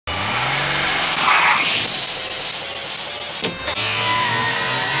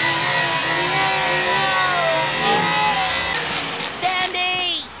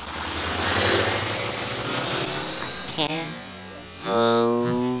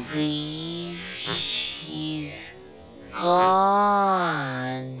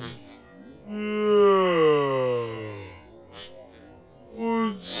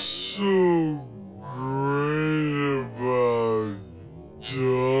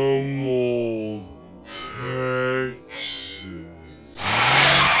old Texas.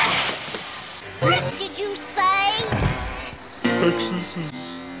 What did you say? Texas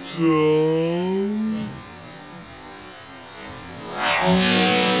is dumb.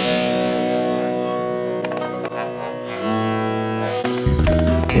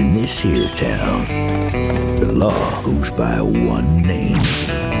 In this here town, the law goes by one name.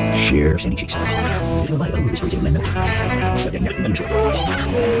 Sheriff's and chicks. There's nobody over this for you, Linda. No,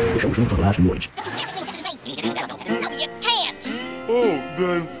 you can't. Oh,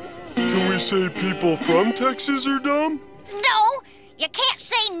 then can we say people from Texas are dumb? No, you can't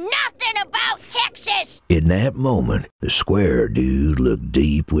say nothing about Texas. In that moment, the square dude looked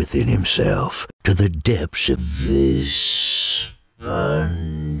deep within himself, to the depths of his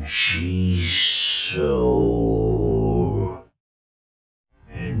spongy soul,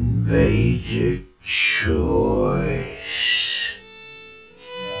 and made a choice.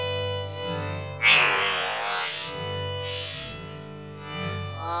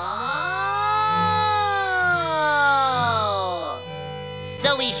 Oh,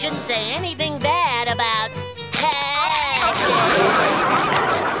 so we shouldn't say anything bad about Texas.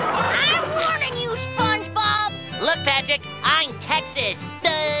 I'm warning you, SpongeBob. Look, Patrick, I'm Texas.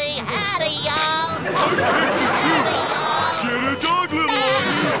 Howdy, y'all. I'm Texas too. Get a dog, little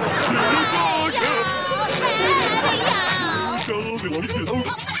homie. Get a dog.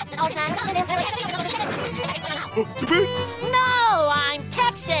 Oh, Japan? No, I'm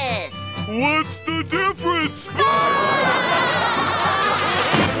Texas. What's the difference?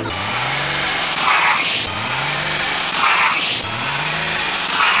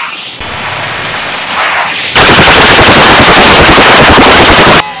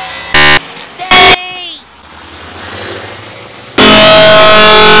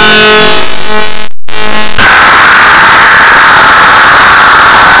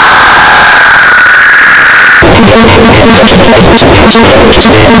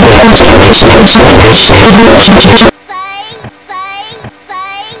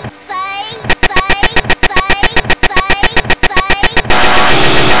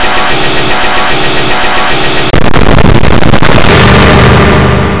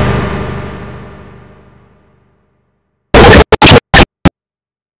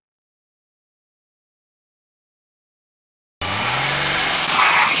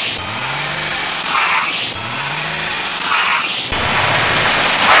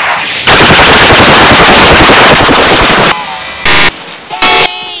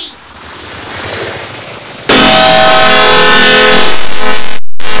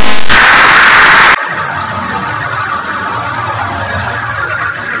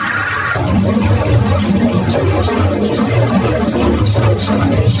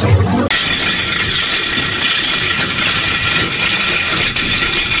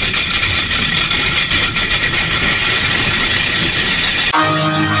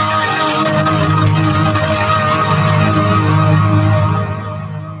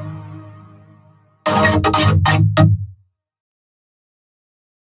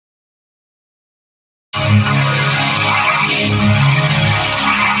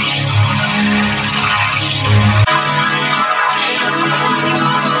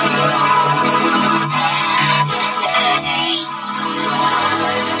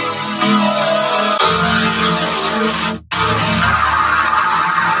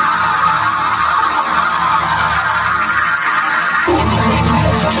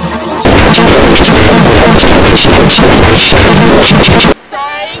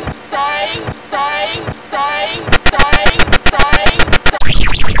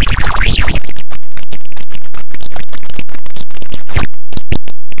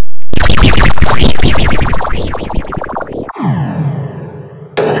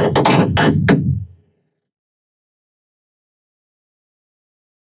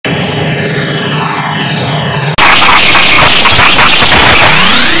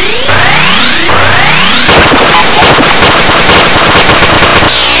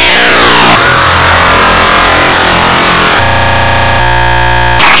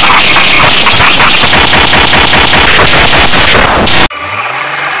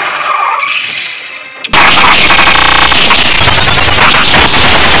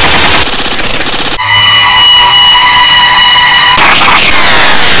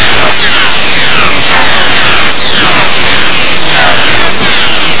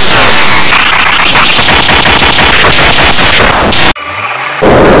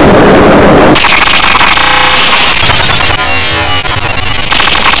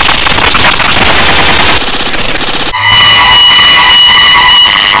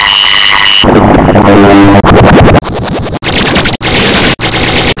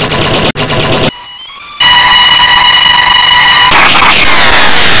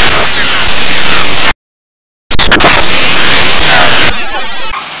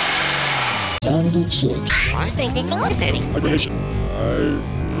 cheeks. I think this thing is Eddie. Hibernation.